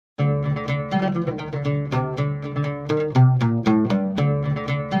Hello and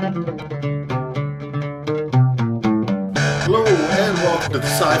welcome to the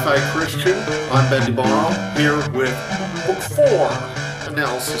Sci-Fi Christian. I'm Ben DeBarro here with Book 4,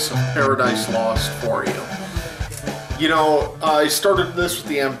 Analysis of Paradise Lost for you. You know, I started this with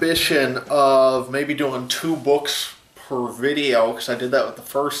the ambition of maybe doing 2 books per video, because I did that with the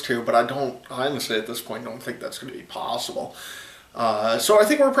first 2, but I honestly at this point don't think that's going to be possible. So I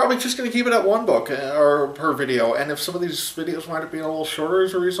think we're probably just going to keep it at 1 book or per video, and if some of these videos wind up being a little shorter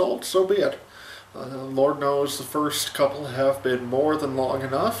as a result, so be it. Lord knows the first couple have been more than long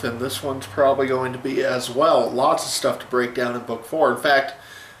enough, and this one's probably going to be as well. Lots of stuff to break down in Book 4. In fact,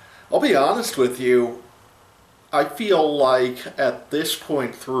 I'll be honest with you, I feel like at this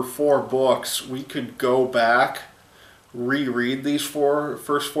point through 4 books, we could go back, reread these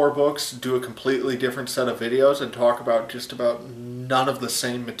first 4 books, do a completely different set of videos, and talk about just about none of the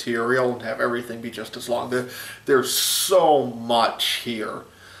same material and have everything be just as long. There's so much here.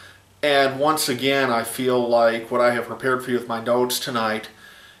 And once again, I feel like what I have prepared for you with my notes tonight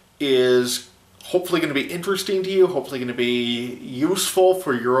is hopefully going to be interesting to you, hopefully going to be useful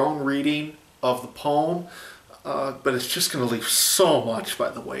for your own reading of the poem, but it's just going to leave so much by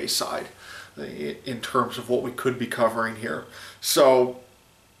the wayside in terms of what we could be covering here. So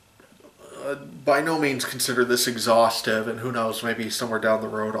by no means consider this exhaustive, and who knows, maybe somewhere down the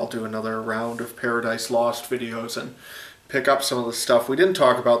road I'll do another round of Paradise Lost videos and pick up some of the stuff we didn't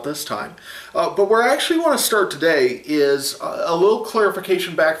talk about this time. But where I actually want to start today is a little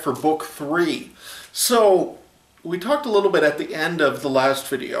clarification back for Book 3. So we talked a little bit at the end of the last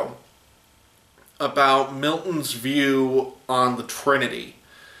video about Milton's view on the Trinity.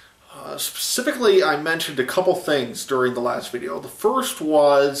 Specifically, I mentioned a couple things during the last video. The first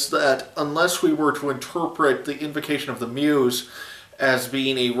was that unless we were to interpret the invocation of the Muse as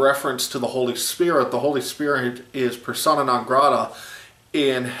being a reference to the Holy Spirit is persona non grata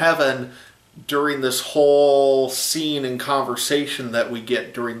in heaven during this whole scene and conversation that we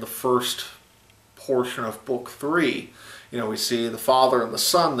get during the first portion of Book 3. You know, we see the Father and the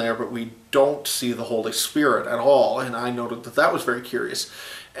Son there, but we don't see the Holy Spirit at all, and I noted that that was very curious.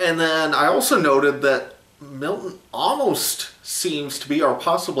 And then I also noted that Milton almost seems to be, or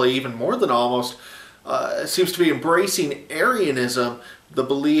possibly even more than almost, seems to be embracing Arianism, the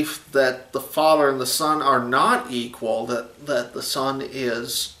belief that the Father and the Son are not equal, that the Son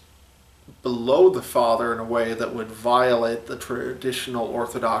is below the Father in a way that would violate the traditional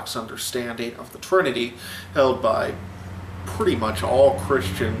Orthodox understanding of the Trinity held by pretty much all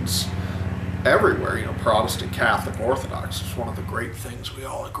Christians everywhere. You know, Protestant, Catholic, Orthodox is one of the great things we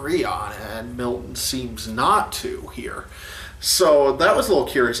all agree on, and Milton seems not to here. So that was a little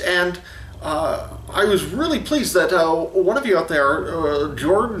curious, and I was really pleased that one of you out there,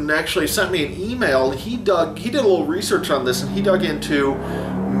 Jordan, actually sent me an email. He did a little research on this, and he dug into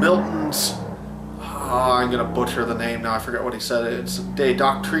Milton's, I'm going to butcher the name now, I forget what he said. It's De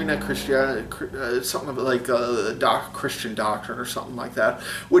Doctrina Christiana, something like Christian Doctrine or something like that,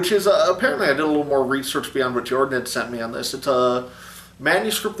 which is, apparently I did a little more research beyond what Jordan had sent me on this. It's a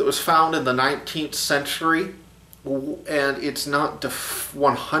manuscript that was found in the 19th century, and it's not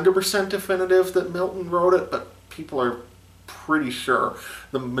 100% definitive that Milton wrote it, but people are pretty sure.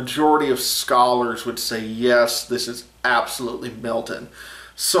 The majority of scholars would say, yes, this is absolutely Milton.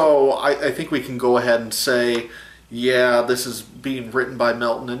 So I think we can go ahead and say, yeah, this is being written by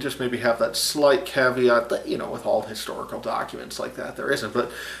Milton, and just maybe have that slight caveat that, you know, with all historical documents like that, there isn't.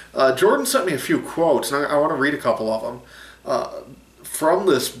 But Jordan sent me a few quotes, and I want to read a couple of them from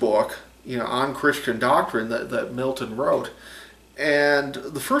this book, you know, on Christian doctrine that Milton wrote. And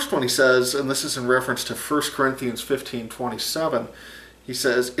the first one he says, and this is in reference to 1 Corinthians 15:27, he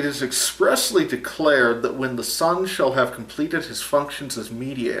says, "It is expressly declared that when the Son shall have completed his functions as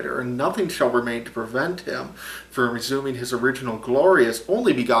mediator, and nothing shall remain to prevent him from resuming his original glory as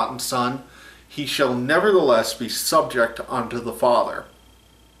only begotten Son, he shall nevertheless be subject unto the Father."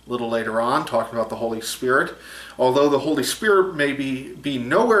 A little later on, talking about the Holy Spirit, "Although the Holy Spirit may be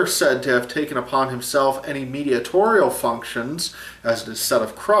nowhere said to have taken upon himself any mediatorial functions, as it is said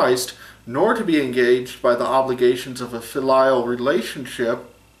of Christ, nor to be engaged by the obligations of a filial relation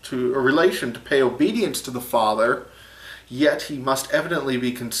to pay obedience to the Father, yet he must evidently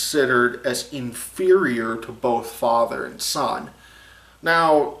be considered as inferior to both Father and Son."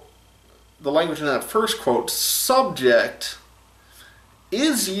 Now, the language in that first quote, subject,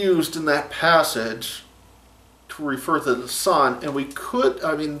 is used in that passage to refer to the Son, and we could,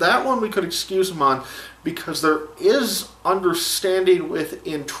 I mean, that one we could excuse him on because there is understanding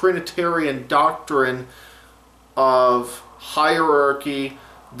within Trinitarian doctrine of hierarchy,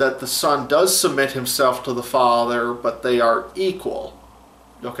 that the Son does submit himself to the Father, but they are equal.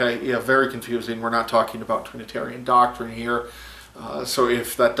 Okay, yeah, very confusing. We're not talking about Trinitarian doctrine here. So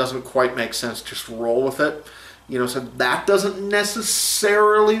if that doesn't quite make sense, just roll with it. So that doesn't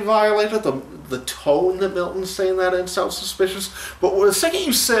necessarily violate it. The tone that Milton's saying that in sounds suspicious. But the second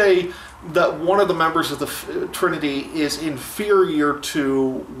you say that one of the members of the Trinity is inferior to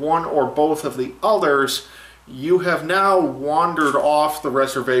one or both of the others, you have now wandered off the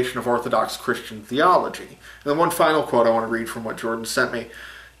reservation of Orthodox Christian theology. And then one final quote I want to read from what Jordan sent me. It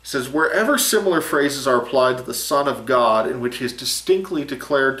says, wherever similar phrases are applied to the Son of God in which he is distinctly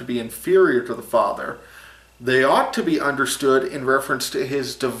declared to be inferior to the Father, they ought to be understood in reference to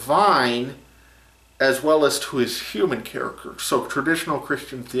his divine as well as to his human character. So traditional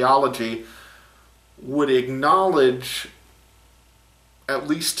Christian theology would acknowledge, at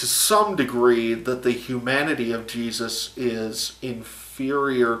least to some degree, that the humanity of Jesus is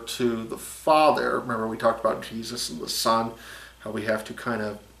inferior to the Father. Remember, we talked about Jesus and the Son, how we have to kind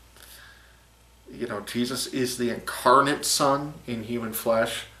of, Jesus is the incarnate Son in human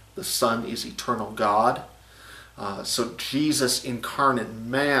flesh. The Son is eternal God. So Jesus, incarnate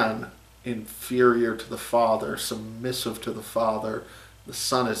man, inferior to the Father, submissive to the Father. The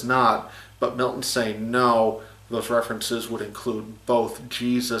Son is not. But Milton's saying no, those references would include both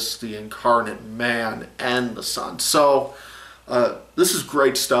Jesus, the incarnate man, and the Son. So this is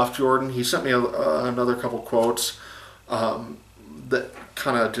great stuff, Jordan. He sent me another couple quotes that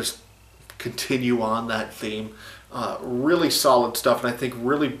kind of just continue on that theme. Really solid stuff, and I think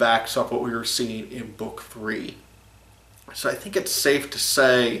really backs up what we were seeing in Book 3. So I think it's safe to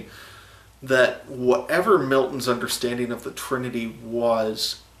say that whatever Milton's understanding of the Trinity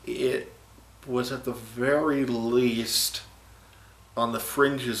was, it was at the very least on the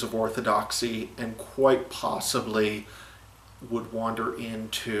fringes of orthodoxy, and quite possibly would wander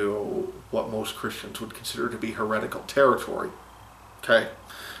into what most Christians would consider to be heretical territory. Okay?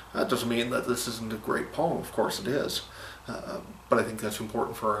 That doesn't mean that this isn't a great poem. Of course it is. But I think that's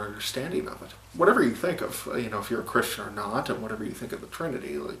important for our understanding of it. Whatever you think of, if you're a Christian or not, and whatever you think of the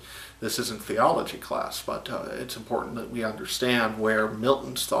Trinity, this isn't theology class, but it's important that we understand where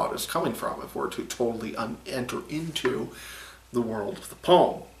Milton's thought is coming from if we're to totally enter into the world of the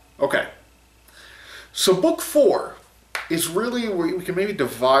poem. Okay. So Book 4 is really, we can maybe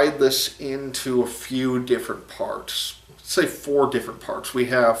divide this into a few different parts. Let's say 4 different parts. We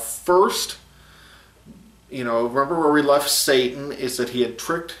have first, remember where we left Satan, is that he had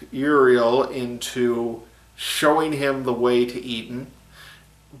tricked Uriel into showing him the way to Eden,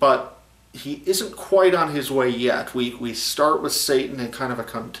 but he isn't quite on his way yet. We start with Satan in kind of a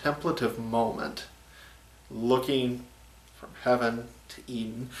contemplative moment, looking from heaven to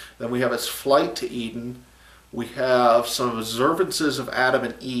Eden. Then we have his flight to Eden. We have some observances of Adam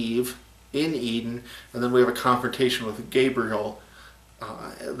and Eve in Eden, and then we have a confrontation with Gabriel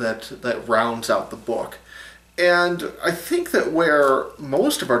that rounds out the book. And I think that where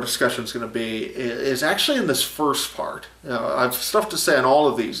most of our discussion is going to be is actually in this first part. I have stuff to say on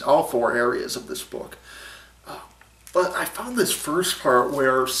all 4 areas of this book. But I found this first part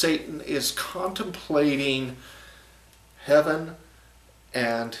where Satan is contemplating heaven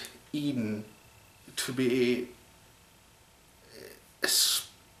and Eden to be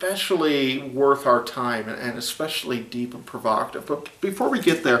especially worth our time and especially deep and provocative. But before we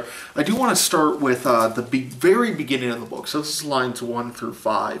get there, I do want to start with the very beginning of the book. So this is lines 1 through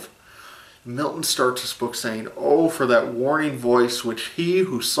 5. Milton starts his book saying, "Oh, for that warning voice which he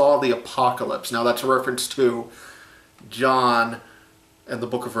who saw the apocalypse." Now that's a reference to John and the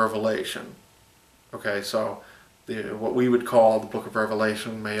book of Revelation. Okay, so what we would call the book of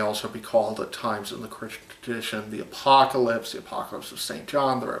Revelation may also be called at times in the Christian tradition the apocalypse of St.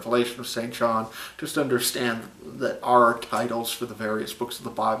 John, the Revelation of St. John. Just understand that our titles for the various books of the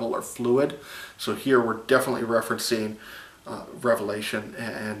Bible are fluid. So here we're definitely referencing Revelation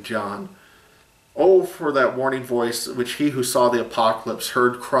and John. "Oh, for that warning voice which he who saw the apocalypse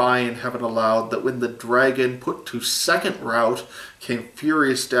heard cry in heaven aloud, that when the dragon put to second rout came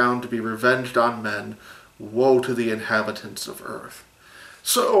furious down to be revenged on men, woe to the inhabitants of earth."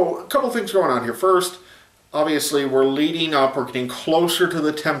 So, a couple things going on here. First, obviously, we're getting closer to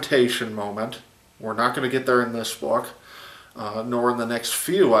the temptation moment. We're not going to get there in this book, nor in the next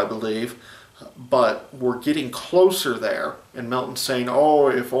few, I believe, but we're getting closer there. And Milton's saying, oh,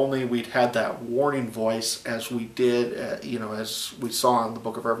 if only we'd had that warning voice as we did, as we saw in the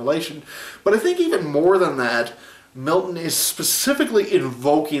book of Revelation. But I think even more than that, Milton is specifically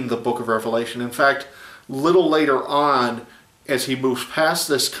invoking the book of Revelation. In fact, little later on, as he moves past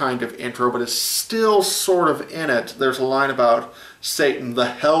this kind of intro, but is still sort of in it, there's a line about Satan, the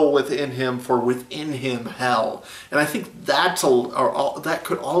hell within him, for within him hell. And I think that's that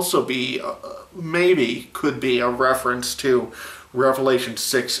could also be, maybe could be a reference to Revelation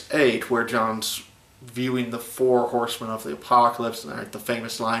 6:8, where John's viewing the four horsemen of the apocalypse, and the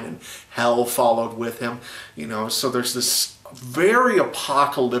famous line, and hell followed with him. You know, so there's this very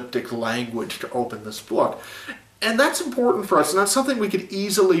apocalyptic language to open this book. And that's important for us, and that's something we could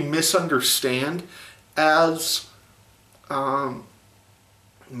easily misunderstand as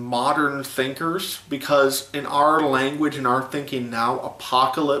modern thinkers, because in our language, in our thinking now,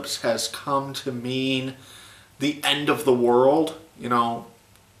 apocalypse has come to mean the end of the world, you know,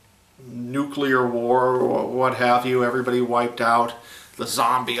 nuclear war, or what have you, everybody wiped out, the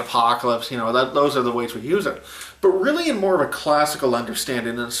zombie apocalypse, you know, those are the ways we use it. But really in more of a classical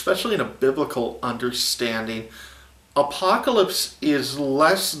understanding, and especially in a biblical understanding, apocalypse is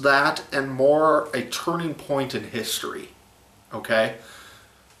less that and more a turning point in history, okay?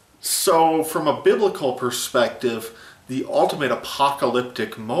 So from a biblical perspective, the ultimate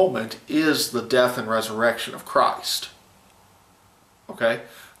apocalyptic moment is the death and resurrection of Christ, okay?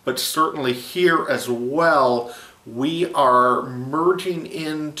 But certainly here as well, we are merging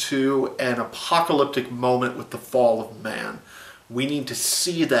into an apocalyptic moment with the fall of man. We need to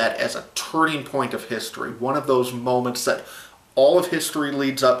see that as a turning point of history, one of those moments that all of history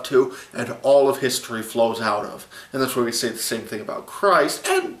leads up to and all of history flows out of. And that's why we say the same thing about Christ.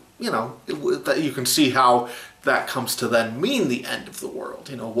 And, you know, you can see how that comes to then mean the end of the world,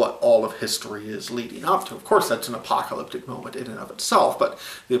 you know, what all of history is leading up to. Of course, that's an apocalyptic moment in and of itself, but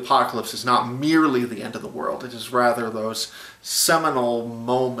the apocalypse is not merely the end of the world. It is rather those seminal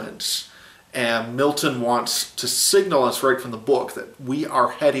moments. And Milton wants to signal us right from the book that we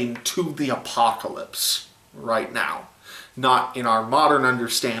are heading to the apocalypse right now. Not in our modern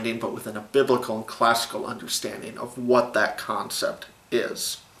understanding, but within a biblical and classical understanding of what that concept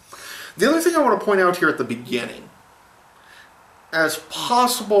is. The other thing I want to point out here at the beginning, as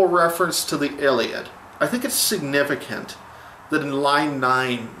possible reference to the Iliad, I think it's significant that in line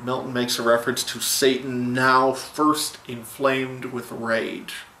 9, Milton makes a reference to Satan now first inflamed with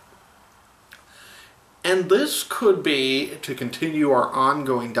rage. And this could be to continue our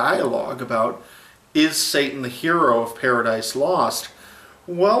ongoing dialogue about, is Satan the hero of Paradise Lost?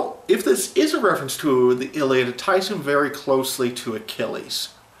 Well, if this is a reference to the Iliad, it ties him very closely to Achilles.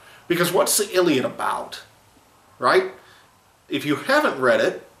 Because what's the Iliad about, right? If you haven't read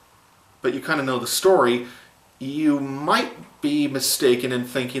it, but you kind of know the story, you might be mistaken in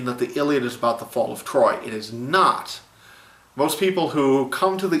thinking that the Iliad is about the fall of Troy. It is not. Most people who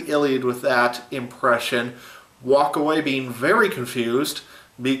come to the Iliad with that impression walk away being very confused,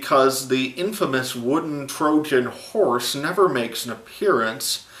 because the infamous wooden Trojan horse never makes an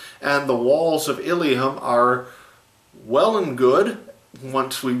appearance, and the walls of Ilium are well and good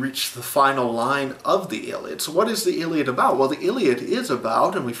once we reach the final line of the Iliad. So what is the Iliad about? Well, the Iliad is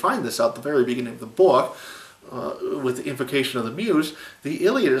about, and we find this out at the very beginning of the book, with the invocation of the Muse, the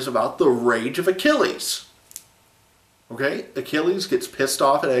Iliad is about the rage of Achilles. Okay, Achilles gets pissed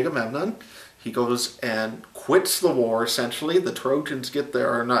off at Agamemnon. He goes and quits the war, essentially. The Trojans get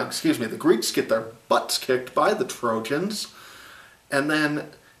their, or not, excuse me, the Greeks get their butts kicked by the Trojans. And then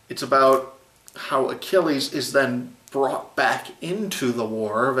it's about how Achilles is then brought back into the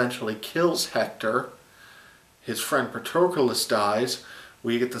war, eventually kills Hector. His friend Patroclus dies.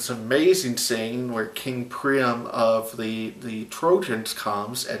 We get this amazing scene where King Priam of the Trojans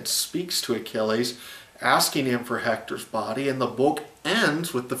comes and speaks to Achilles, asking him for Hector's body, and the book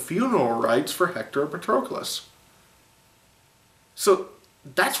ends with the funeral rites for Hector and Patroclus. So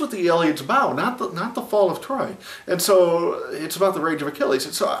that's what the Iliad's about, not the fall of Troy. And so it's about the rage of Achilles.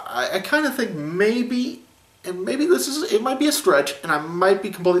 And so I kind of think maybe, and maybe it might be a stretch, and I might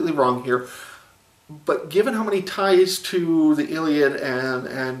be completely wrong here, but given how many ties to the Iliad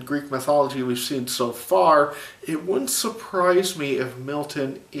and Greek mythology we've seen so far, it wouldn't surprise me if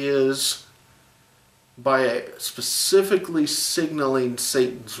Milton is by specifically signaling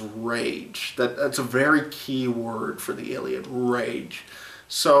Satan's rage. That's a very key word for the Iliad, rage.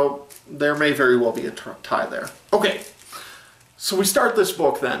 So there may very well be a tie there. Okay, so we start this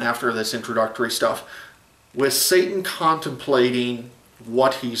book then, after this introductory stuff, with Satan contemplating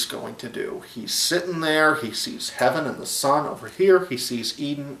what he's going to do. He's sitting there, he sees heaven and the sun over here, he sees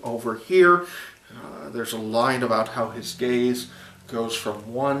Eden over here. There's a line about how his gaze goes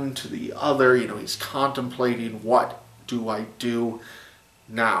from one to the other. You know, he's contemplating, what do I do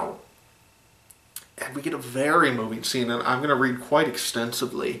now? And we get a very moving scene, and I'm going to read quite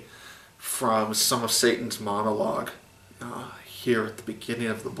extensively from some of Satan's monologue here at the beginning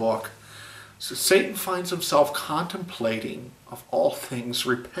of the book. So Satan finds himself contemplating of all things,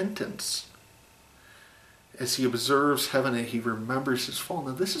 repentance. As he observes heaven and he remembers his fall.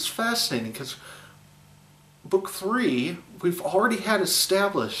 Now this is fascinating because book 3, we've already had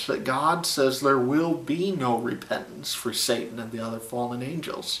established that God says there will be no repentance for Satan and the other fallen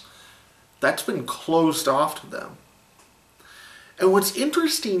angels. That's been closed off to them. And what's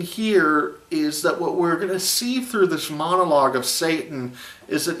interesting here is that what we're going to see through this monologue of Satan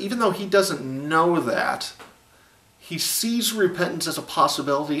is that even though he doesn't know that, he sees repentance as a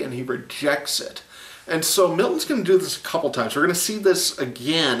possibility and he rejects it. And so Milton's going to do this a couple times. We're going to see this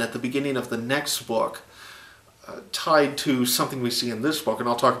again at the beginning of the next book, tied to something we see in this book, and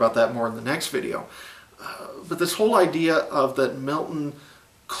I'll talk about that more in the next video. But this whole idea of that Milton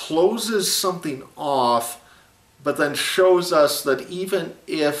closes something off, but then shows us that even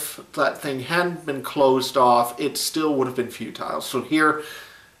if that thing hadn't been closed off, it still would have been futile. So here,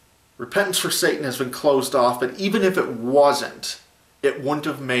 repentance for Satan has been closed off, but even if it wasn't, it wouldn't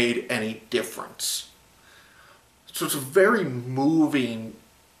have made any difference. So it's a very moving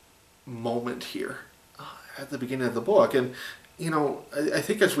moment here at the beginning of the book. And, you know, I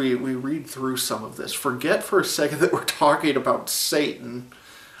think as we read through some of this, forget for a second that we're talking about Satan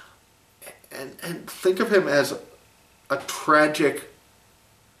and think of him as a tragic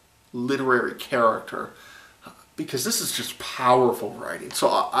literary character, because this is just powerful writing. So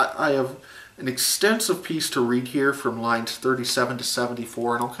I have an extensive piece to read here from lines 37 to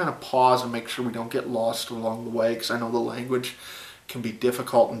 74, and I'll kind of pause and make sure we don't get lost along the way, because I know the language can be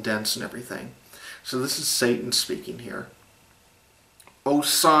difficult and dense and everything. So this is Satan speaking here. O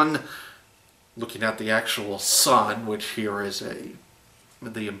sun, looking at the actual sun, which here is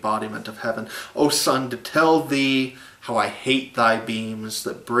the embodiment of heaven. O sun, to tell thee how I hate thy beams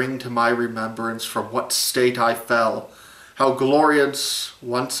that bring to my remembrance from what state I fell, how glorious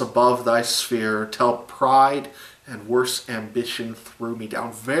once above thy sphere, till pride and worse ambition threw me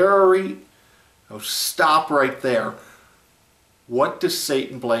down. Stop right there. What does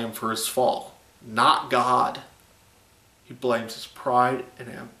Satan blame for his fall? Not God. He blames his pride and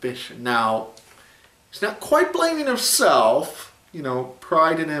ambition. Now, he's not quite blaming himself, you know,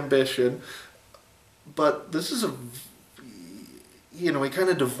 pride and ambition, but this is he kind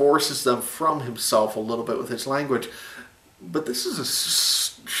of divorces them from himself a little bit with his language. But this is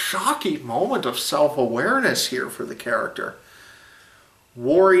a shocking moment of self-awareness here for the character.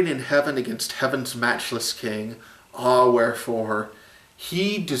 Warring in heaven against heaven's matchless king, wherefore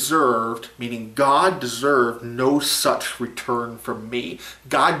he deserved, meaning God deserved, no such return from me.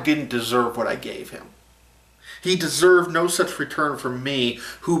 God didn't deserve what I gave him. He deserved no such return from me,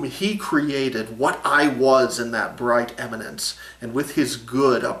 whom he created, what I was in that bright eminence, and with his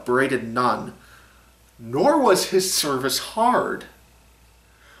good upbraided none. Nor was his service hard.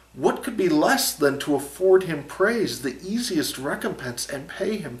 What could be less than to afford him praise, the easiest recompense, and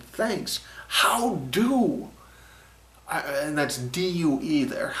pay him thanks? How do? And that's D-U-E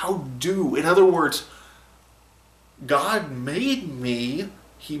there. How do? In other words, God made me.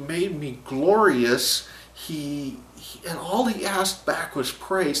 He made me glorious. And all he asked back was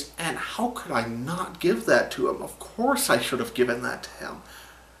praise. And how could I not give that to him? Of course I should have given that to him.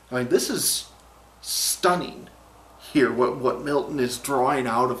 I mean, this is stunning here, what Milton is drawing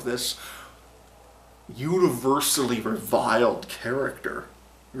out of this universally reviled character,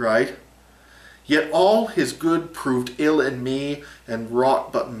 right? Yet all his good proved ill in me, and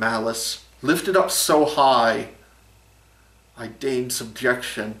wrought but malice. Lifted up so high, I deigned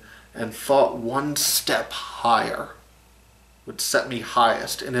subjection, and thought one step higher would set me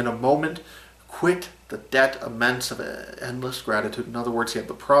highest, and in a moment quit the debt immense of endless gratitude. In other words, he had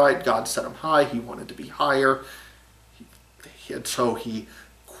the pride, God set him high, he wanted to be higher, and so he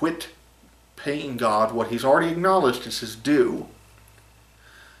quit paying God what he's already acknowledged is his due.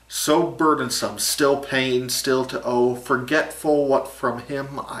 So burdensome, still pain, still to owe, forgetful what from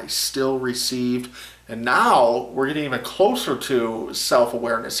him I still received. And now we're getting even closer to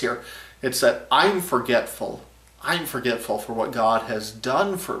self-awareness here. It's that I'm forgetful. I'm forgetful for what God has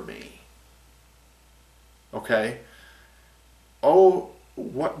done for me. Okay? Oh,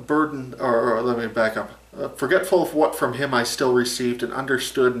 what burden, or let me back up. Forgetful of what from him I still received, and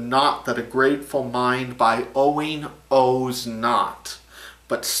understood not that a grateful mind by owing owes not,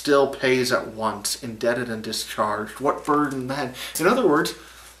 but still pays at once, indebted and discharged. What burden then? In other words,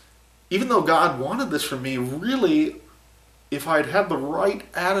 even though God wanted this from me, really, if I'd had the right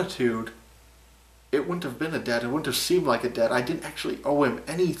attitude, it wouldn't have been a debt. It wouldn't have seemed like a debt. I didn't actually owe him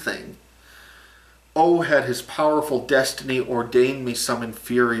anything. Oh, had his powerful destiny ordained me some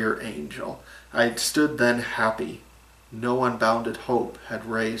inferior angel, I had stood then happy. No unbounded hope had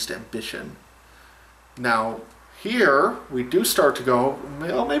raised ambition. Now, Here, we do start to go,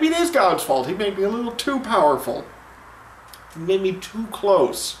 well, maybe it is God's fault. He made me a little too powerful. He made me too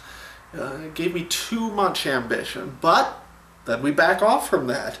close. Gave me too much ambition. But then we back off from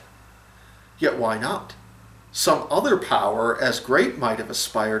that. Yet why not? Some other power as great might have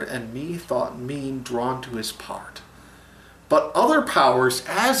aspired, and me thought mean drawn to his part. But other powers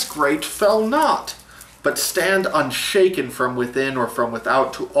as great fell not, but stand unshaken from within or from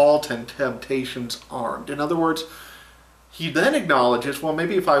without to all temptations armed. In other words, he then acknowledges, well,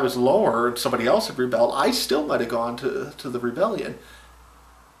 maybe if I was lower and somebody else had rebelled, I still might have gone to the rebellion.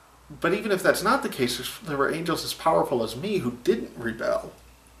 But even if that's not the case, there were angels as powerful as me who didn't rebel.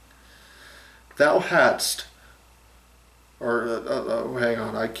 Thou hadst, hang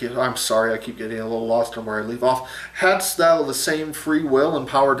on, I'm sorry, I keep getting a little lost on where I leave off. Hadst thou the same free will and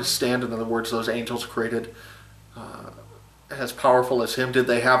power to stand? In other words, those angels created as powerful as him, did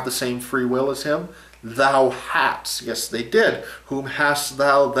they have the same free will as him? Thou hadst, yes they did. Whom hast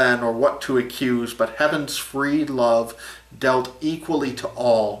thou then, or what to accuse, but heaven's free love dealt equally to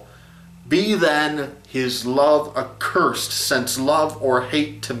all? Be then his love accursed, since love or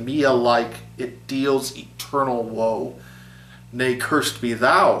hate to me alike it deals eternal woe. Nay, cursed be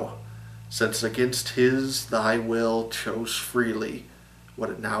thou, since against his thy will chose freely what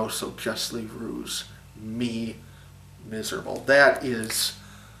it now so justly rues, me miserable. That is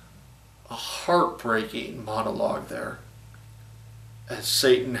a heartbreaking monologue there, as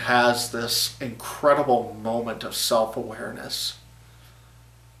Satan has this incredible moment of self-awareness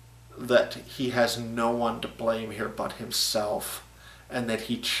that he has no one to blame here but himself, and that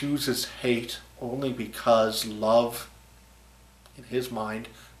he chooses hate only because love, in his mind,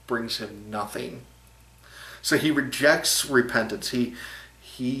 brings him nothing. So he rejects repentance.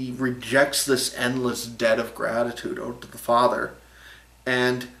 He rejects this endless debt of gratitude owed to the Father.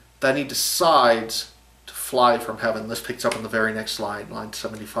 And then he decides to fly from heaven. This picks up in the very next line, line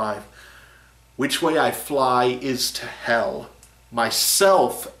 75. Which way I fly is to hell.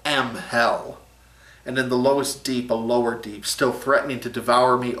 Myself am hell. And in the lowest deep, a lower deep, still threatening to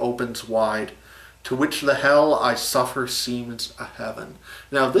devour me, opens wide. To which the hell I suffer seems a heaven.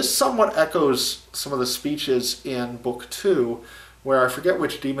 Now this somewhat echoes some of the speeches in Book 2, where I forget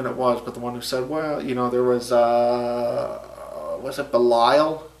which demon it was, but the one who said, well, you know, there was it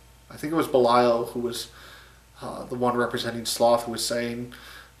Belial? I think it was Belial who was the one representing Sloth, who was saying,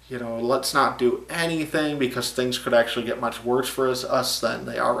 you know, let's not do anything because things could actually get much worse for us than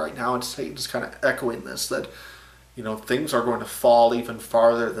they are right now. And Satan's kind of echoing this, that, you know, things are going to fall even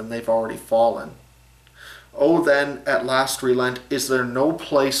farther than they've already fallen. Oh, then, at last relent, is there no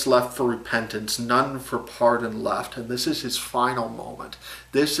place left for repentance, none for pardon left? And this is his final moment.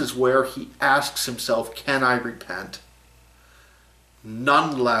 This is where he asks himself, can I repent?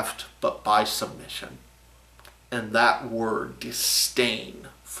 None left but by submission. And that word, disdain,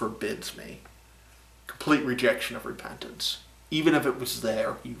 forbids me. Complete rejection of repentance. Even if it was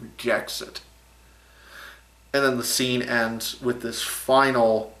there, he rejects it. And then the scene ends with this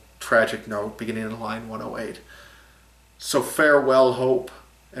final tragic note beginning in line 108. So farewell hope,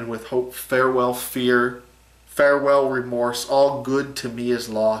 and with hope farewell fear, farewell remorse, all good to me is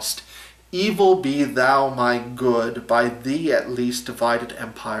lost. Evil be thou my good, by thee at least divided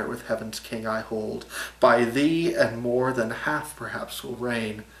empire with heaven's king I hold. By thee and more than half perhaps will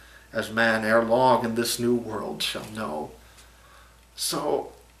reign, as man ere long in this new world shall know.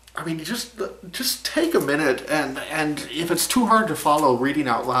 So, I mean, just take a minute, and if it's too hard to follow reading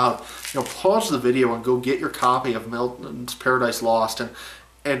out loud, you know, pause the video and go get your copy of Milton's Paradise Lost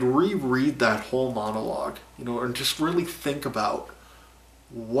and reread that whole monologue, you know, and just really think about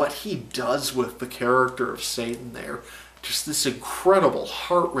what he does with the character of Satan there. Just this incredible,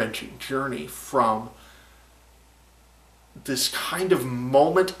 heart-wrenching journey from this kind of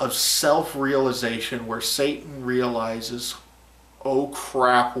moment of self-realization where Satan realizes, oh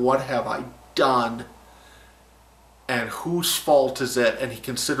crap, what have I done? And whose fault is it? And he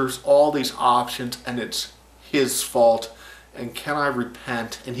considers all these options and it's his fault. And can I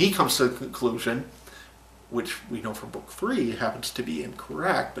repent? And he comes to the conclusion, which we know from Book 3 happens to be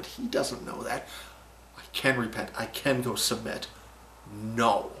incorrect, but he doesn't know that. I can repent. I can go submit.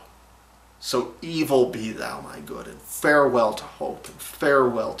 No. So evil be thou my good, and farewell to hope, and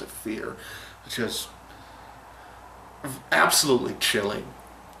farewell to fear. Which is absolutely chilling.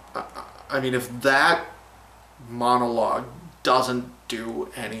 I mean, if that monologue doesn't do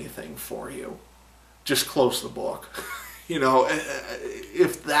anything for you, just close the book. You know,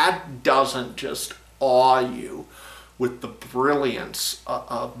 if that doesn't just awe you with the brilliance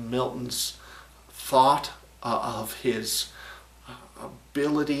of Milton's thought, of his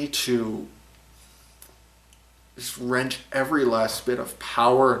ability to just wrench every last bit of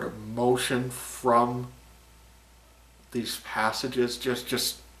power and emotion from these passages.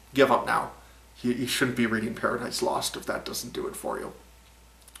 Just give up now. You shouldn't be reading Paradise Lost if that doesn't do it for you.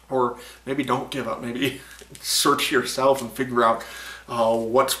 Or maybe don't give up. Maybe search yourself and figure out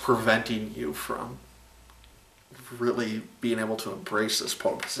what's preventing you from really being able to embrace this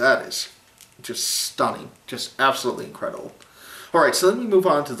poem, because that is just stunning, just absolutely incredible. All right, so then we move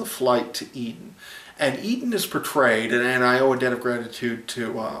on to the flight to Eden. And Eden is portrayed, and I owe a debt of gratitude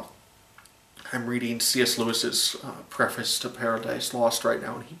to, I'm reading C.S. Lewis's preface to Paradise Lost right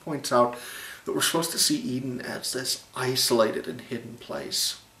now, and he points out that we're supposed to see Eden as this isolated and hidden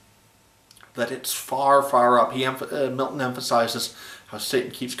place. That it's far, far up. Milton emphasizes how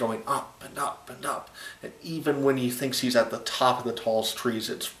Satan keeps going up and up and up. And even when he thinks he's at the top of the tallest trees,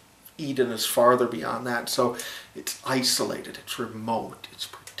 Eden is farther beyond that. So it's isolated, it's remote, it's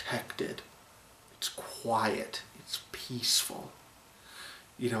protected, it's quiet, it's peaceful.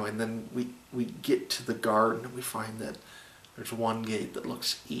 And then we get to the garden and we find that there's one gate that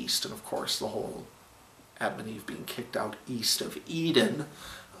looks east. And of course the whole Adam and Eve being kicked out east of Eden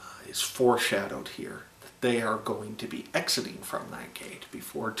is foreshadowed here, that they are going to be exiting from that gate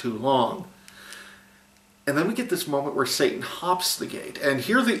before too long. And then we get this moment where Satan hops the gate. And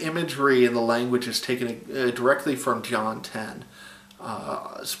here the imagery and the language is taken directly from John 10.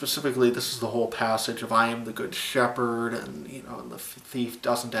 Specifically, this is the whole passage of I am the good shepherd, and and the thief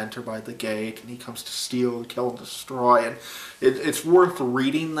doesn't enter by the gate, and he comes to steal, kill, and destroy. And it's worth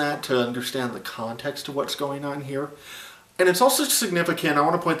reading that to understand the context of what's going on here. And it's also significant, I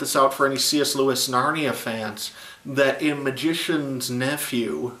want to point this out for any C.S. Lewis Narnia fans, that in Magician's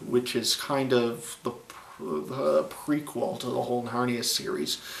Nephew, which is kind of the prequel to the whole Narnia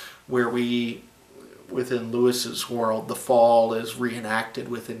series, where within Lewis's world, the fall is reenacted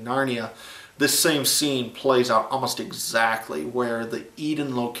within Narnia, this same scene plays out almost exactly, where the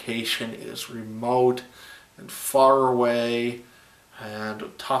Eden location is remote and far away, and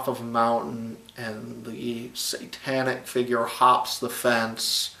top of a mountain, and the satanic figure hops the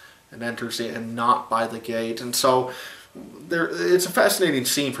fence and enters it, and not by the gate. And so it's a fascinating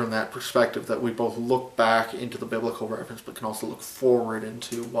scene from that perspective, that we both look back into the biblical reference, but can also look forward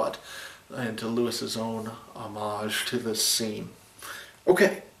into Lewis's own homage to this scene.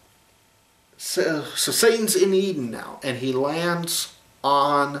 Okay, so Satan's in Eden now, and he lands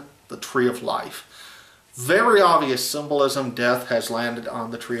on the Tree of Life. Very obvious symbolism. Death has landed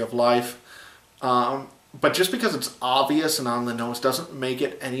on the Tree of Life. But just because it's obvious and on the nose doesn't make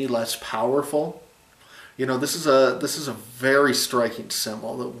it any less powerful. This is a very striking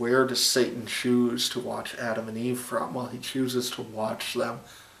symbol. That where does Satan choose to watch Adam and Eve from? Well, he chooses to watch them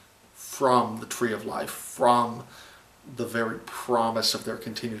from the Tree of Life, from the very promise of their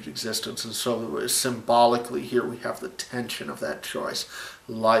continued existence. And so symbolically here we have the tension of that choice.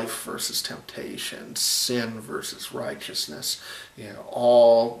 Life versus temptation, sin versus righteousness.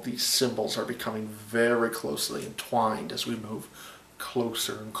 All these symbols are becoming very closely entwined as we move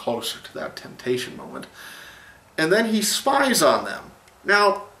closer and closer to that temptation moment. And then he spies on them.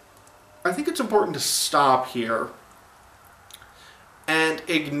 Now, I think it's important to stop here and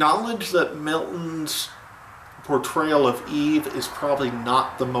acknowledge that Milton's portrayal of Eve is probably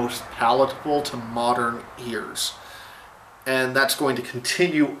not the most palatable to modern ears. And that's going to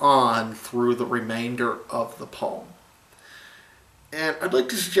continue on through the remainder of the poem. And I'd like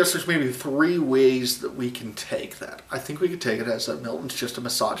to suggest there's maybe 3 ways that we can take that. I think we could take it as that Milton's just a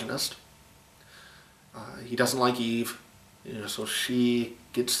misogynist. He doesn't like Eve, so she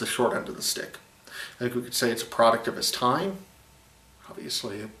gets the short end of the stick. I think we could say it's a product of his time.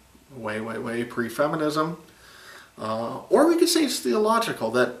 Obviously, way pre-feminism. Or we could say it's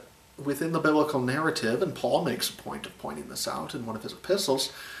theological, that within the biblical narrative, and Paul makes a point of pointing this out in one of his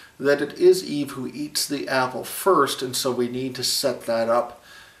epistles, that it is Eve who eats the apple first, and so we need to set that up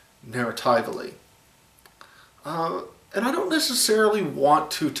narratively. And I don't necessarily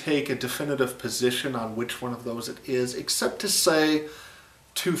want to take a definitive position on which one of those it is, except to say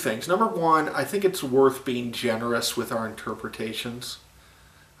 2 things. Number 1, I think it's worth being generous with our interpretations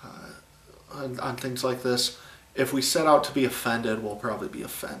on things like this. If we set out to be offended, we'll probably be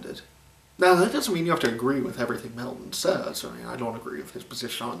offended. Now, that doesn't mean you have to agree with everything Milton says. I don't agree with his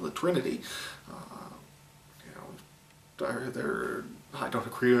position on the Trinity. I don't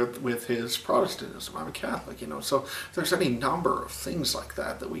agree with his Protestantism. I'm a Catholic, So there's any number of things like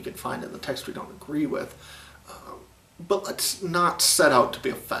that we can find in the text we don't agree with. But let's not set out to be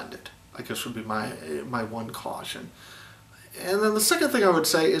offended, I guess would be my one caution. And then the second thing I would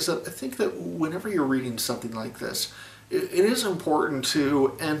say is that I think that whenever you're reading something like this, it is important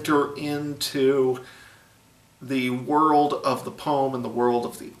to enter into the world of the poem and the world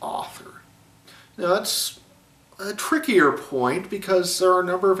of the author. Now that's a trickier point because there are a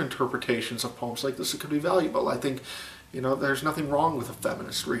number of interpretations of poems like this that could be valuable. I think, there's nothing wrong with a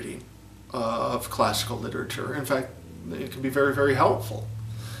feminist reading of classical literature. In fact, it can be very, very helpful.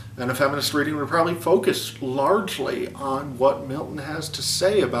 And a feminist reading would probably focus largely on what Milton has to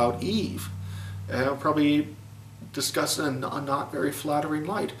say about Eve. And probably discuss it in a not very flattering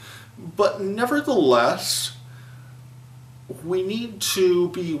light. But nevertheless, we need to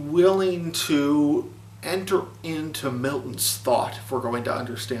be willing to enter into Milton's thought if we're going to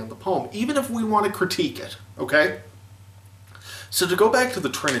understand the poem, even if we want to critique it, okay? So to go back to the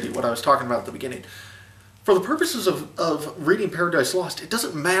Trinity, what I was talking about at the beginning, for the purposes of reading Paradise Lost, it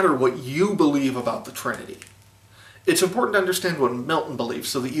doesn't matter what you believe about the Trinity. It's important to understand what Milton believes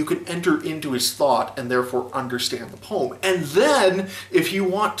so that you can enter into his thought and therefore understand the poem. And then, if you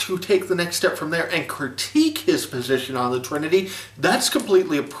want to take the next step from there and critique his position on the Trinity, that's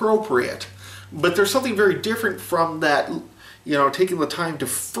completely appropriate. But there's something very different from that, taking the time to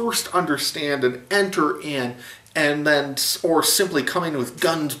first understand and enter in, and then, or simply coming with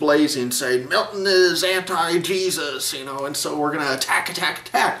guns blazing, saying, Milton is anti-Jesus, and so we're going to attack.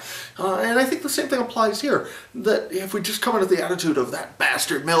 And I think the same thing applies here, that if we just come in with the attitude of that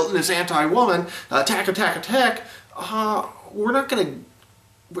bastard Milton is anti-woman, attack, we're not going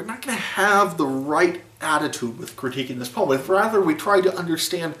to have the right attitude with critiquing this poem. If rather we try to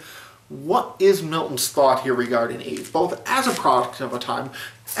understand what is Milton's thought here regarding Eve, both as a product of a time,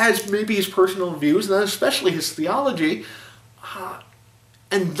 as maybe his personal views, and then especially his theology,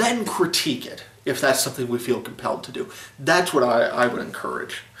 and then critique it, if that's something we feel compelled to do. That's what I would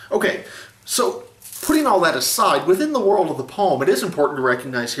encourage. Okay, so putting all that aside, within the world of the poem, it is important to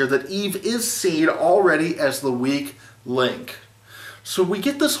recognize here that Eve is seen already as the weak link. So we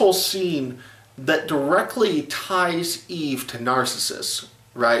get this whole scene that directly ties Eve to Narcissus,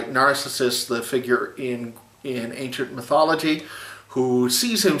 right? Narcissus, the figure in ancient mythology, who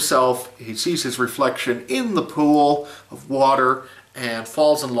sees his reflection in the pool of water and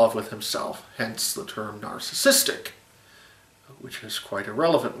falls in love with himself, hence the term narcissistic, which is quite a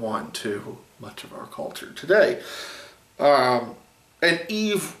relevant one to much of our culture today. And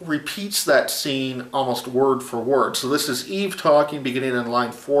Eve repeats that scene almost word for word. So this is Eve talking, beginning in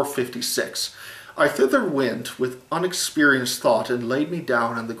line 456. I thither went with unexperienced thought and laid me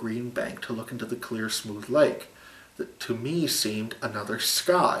down on the green bank to look into the clear, smooth lake that to me seemed another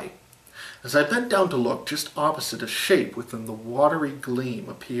sky. As I bent down to look, just opposite, a shape within the watery gleam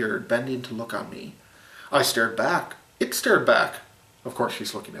appeared, bending to look on me. I stared back. It stared back. Of course,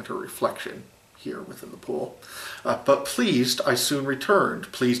 she's looking at her reflection here within the pool. But pleased, I soon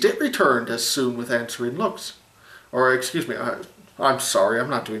returned. Pleased, it returned as soon with answering looks. Or, excuse me, I'm sorry, I'm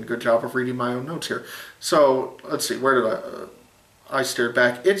not doing a good job of reading my own notes here. So, let's see, where did I stared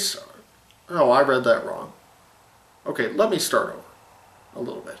back. I read that wrong. Okay, let me start over a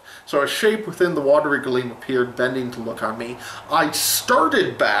little bit. So a shape within the watery gleam appeared, bending to look on me. I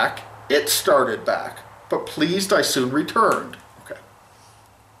started back, it started back, but pleased I soon returned. Okay,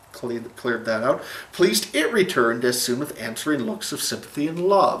 cleared that out. Pleased it returned as soon with answering looks of sympathy and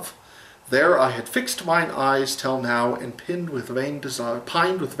love. There I had fixed mine eyes till now, and pined with vain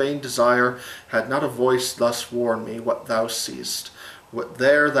desire, had not a voice thus warned me what thou seest. What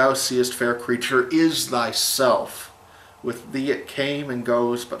there thou seest, fair creature, is thyself. With thee it came and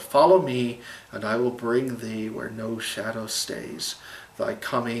goes, but follow me, and I will bring thee where no shadow stays, thy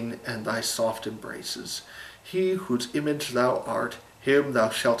coming and thy soft embraces. He whose image thou art, him thou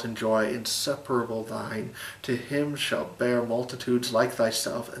shalt enjoy, inseparable thine. To him shalt bear multitudes like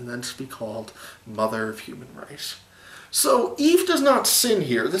thyself, and thence be called mother of human race. So Eve does not sin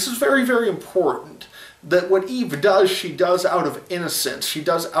here. This is very, very important. That what Eve does, she does out of innocence. She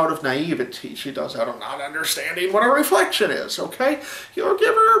does out of naivety. She does out of not understanding what a reflection is, okay? Give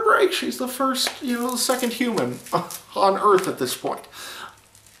her a break. She's the first, the second human on Earth at this point.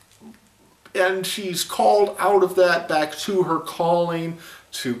 And she's called out of that back to her calling,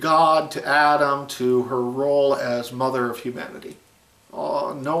 to God, to Adam, to her role as mother of humanity.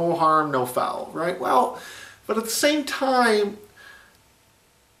 No harm, no foul, right? Well, but at the same time,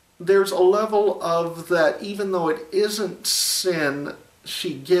 there's a level of that, even though it isn't sin,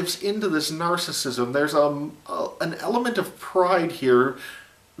 she gives into this narcissism. There's an element of pride here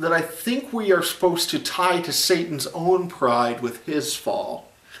that I think we are supposed to tie to Satan's own pride with his fall.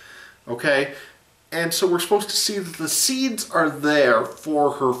 Okay? And so we're supposed to see that the seeds are there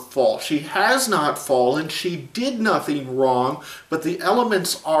for her fall. She has not fallen. She did nothing wrong, but the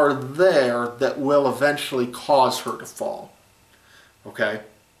elements are there that will eventually cause her to fall. Okay?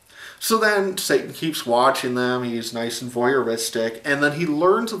 So then Satan keeps watching them. He's nice and voyeuristic. And then he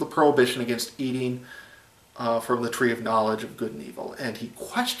learns of the prohibition against eating from the tree of knowledge of good and evil. And he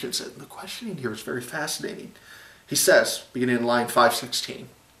questions it. And the questioning here is very fascinating. He says, beginning in line 516,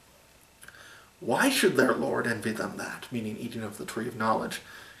 "Why should their Lord envy them that?" Meaning eating of the tree of knowledge.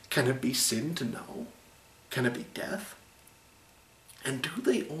 "Can it be sin to know? Can it be death? And do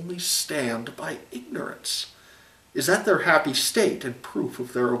they only stand by ignorance? Is that their happy state and proof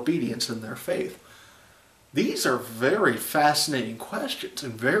of their obedience and their faith?" These are very fascinating questions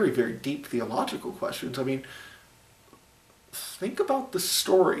and very, very deep theological questions. I mean, think about the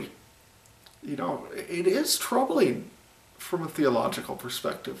story. You know, it is troubling from a theological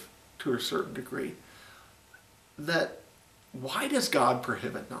perspective to a certain degree. That why does God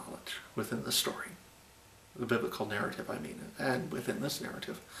prohibit knowledge within the story? The biblical narrative, I mean, and within this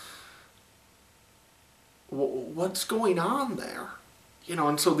narrative. What's going on there? You know,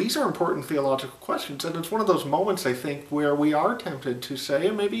 and so these are important theological questions, and it's one of those moments, I think, where we are tempted to say,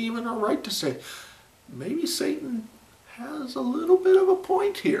 and maybe even are right to say, maybe Satan has a little bit of a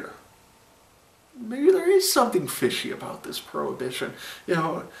point here. Maybe there is something fishy about this prohibition. You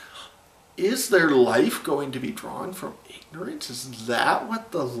know, is their life going to be drawn from ignorance? Is that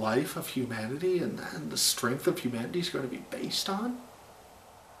what the life of humanity and the strength of humanity is going to be based on?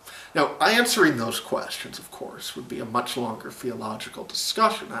 Now, answering those questions, of course, would be a much longer theological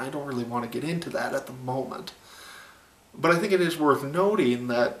discussion. I don't really want to get into that at the moment. But I think it is worth noting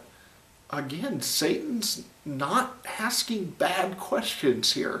that, again, Satan's not asking bad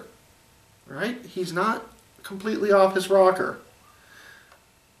questions here, right? He's not completely off his rocker.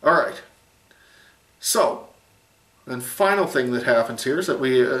 All right. So, and final thing that happens here is that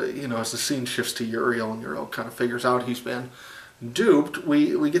we, as the scene shifts to Uriel and Uriel kind of figures out he's been duped,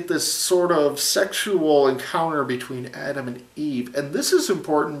 we get this sort of sexual encounter between Adam and Eve. And this is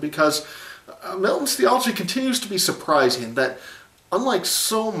important because Milton's theology continues to be surprising, that unlike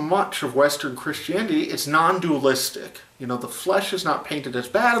so much of Western Christianity, it's non-dualistic. You know, the flesh is not painted as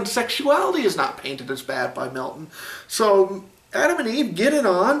bad and sexuality is not painted as bad by Milton. So Adam and Eve get it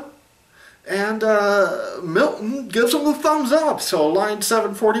on, and Milton gives them the thumbs up. So line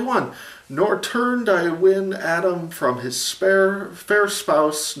 741, "Nor turned I win Adam from his fair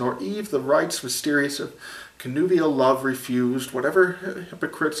spouse, nor Eve the rites mysterious of connubial love refused, whatever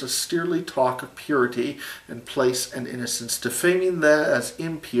hypocrites austerely talk of purity and place and innocence, defaming that as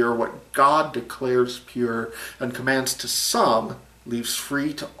impure what God declares pure, and commands to some, leaves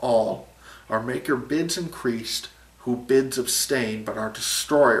free to all. Our Maker bids increased, who bids abstain, but our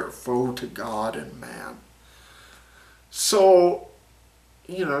destroyer, foe to God and man." So,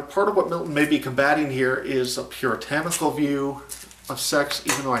 part of what Milton may be combating here is a puritanical view of sex,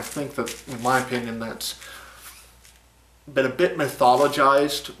 even though I think that, in my opinion, that's been a bit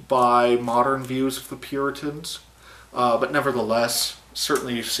mythologized by modern views of the Puritans. But nevertheless,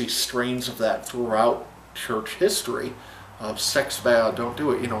 certainly you see strains of that throughout church history, of sex bad, don't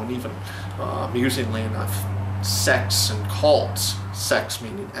do it, and even, amusingly enough, sects and cults, sex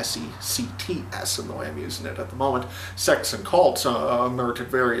meaning S-E-C-T-S in the way I'm using it at the moment, sects and cults emerge at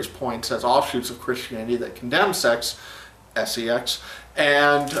various points as offshoots of Christianity that condemn sex, S-E-X,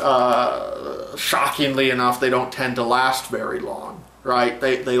 and shockingly enough, they don't tend to last very long, right?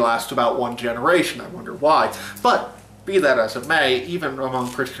 They last about one generation. I wonder why. But be that as it may, even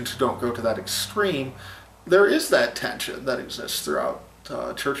among Christians who don't go to that extreme, there is that tension that exists throughout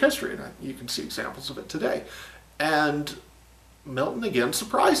church history, and you can see examples of it today. And Milton again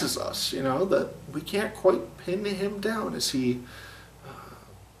surprises us, that we can't quite pin him down. Is he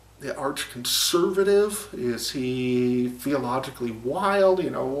the arch conservative? Is he theologically wild?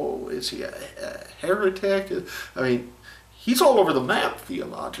 Is he a heretic? I mean, he's all over the map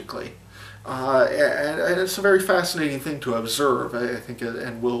theologically. And it's a very fascinating thing to observe, I think,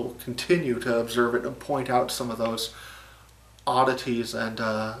 and we'll continue to observe it and point out some of those oddities and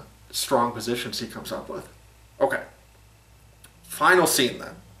strong positions he comes up with. Okay. Final scene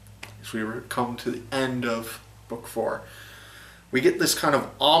then, as we come to the end of Book 4. We get this kind of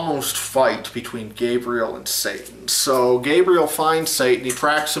almost fight between Gabriel and Satan. So Gabriel finds Satan, he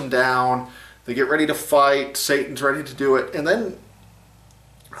tracks him down, they get ready to fight, Satan's ready to do it, and then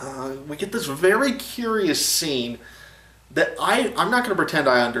we get this very curious scene that I'm not going to pretend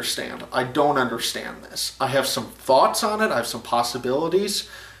I understand. I don't understand this. I have some thoughts on it, I have some possibilities,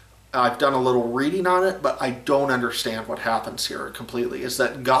 I've done a little reading on it, but I don't understand what happens here completely. Is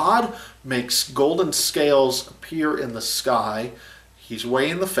that God makes golden scales appear in the sky. He's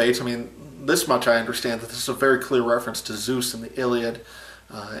weighing the fates. I mean, this much I understand, that this is a very clear reference to Zeus in the Iliad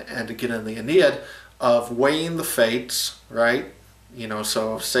and again in the Aeneid, of weighing the fates, right? You know,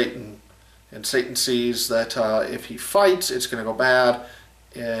 so Satan sees that if he fights, it's going to go bad,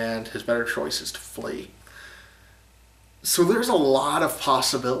 and his better choice is to flee. So there's a lot of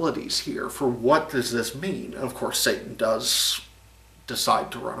possibilities here for what does this mean. Of course, Satan does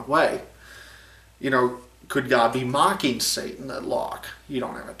decide to run away. You know, could God be mocking Satan at Locke? You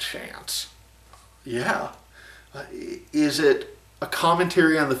don't have a chance. Yeah. Is it a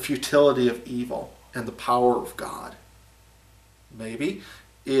commentary on the futility of evil and the power of God? Maybe.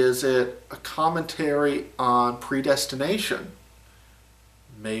 Is it a commentary on predestination?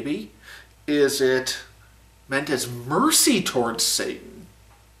 Maybe. Is it meant as mercy towards Satan?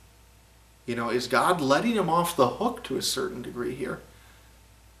 You know, is God letting him off the hook to a certain degree here?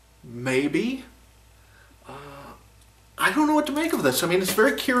 Maybe. I don't know what to make of this. I mean, it's a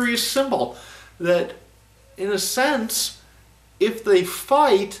very curious symbol that, in a sense, if they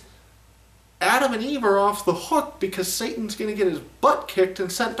fight, Adam and Eve are off the hook because Satan's going to get his butt kicked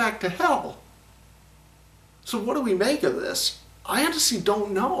and sent back to hell. So what do we make of this? I honestly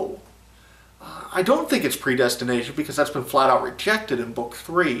don't know. I don't think it's predestination because that's been flat out rejected in Book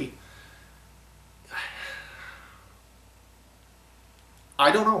 3.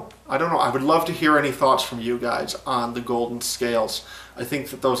 I don't know. I would love to hear any thoughts from you guys on the golden scales. I think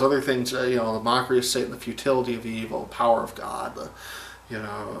that those other things, you know, the mockery of Satan, the futility of evil, the power of God, the, you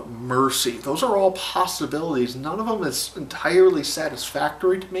know, mercy, those are all possibilities. None of them is entirely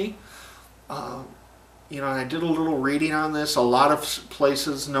satisfactory to me. You know, I did a little reading on this. A lot of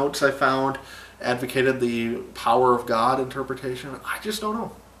places, notes I found, advocated the power of God interpretation. I just don't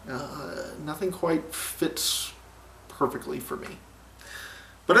know. Nothing quite fits perfectly for me.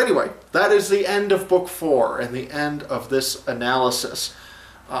 But anyway, that is the end of Book 4 and the end of this analysis.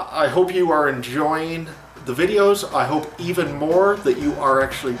 I hope you are enjoying the videos. I hope even more that you are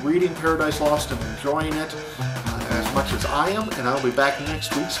actually reading Paradise Lost and enjoying it as much as I am. And I'll be back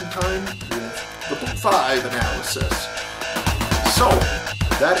next week sometime with the Book 5 analysis. So,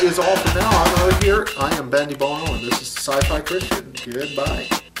 that is all for now. I'm out of here. I am Ben DeBono, and this is Sci-Fi Christian. Goodbye.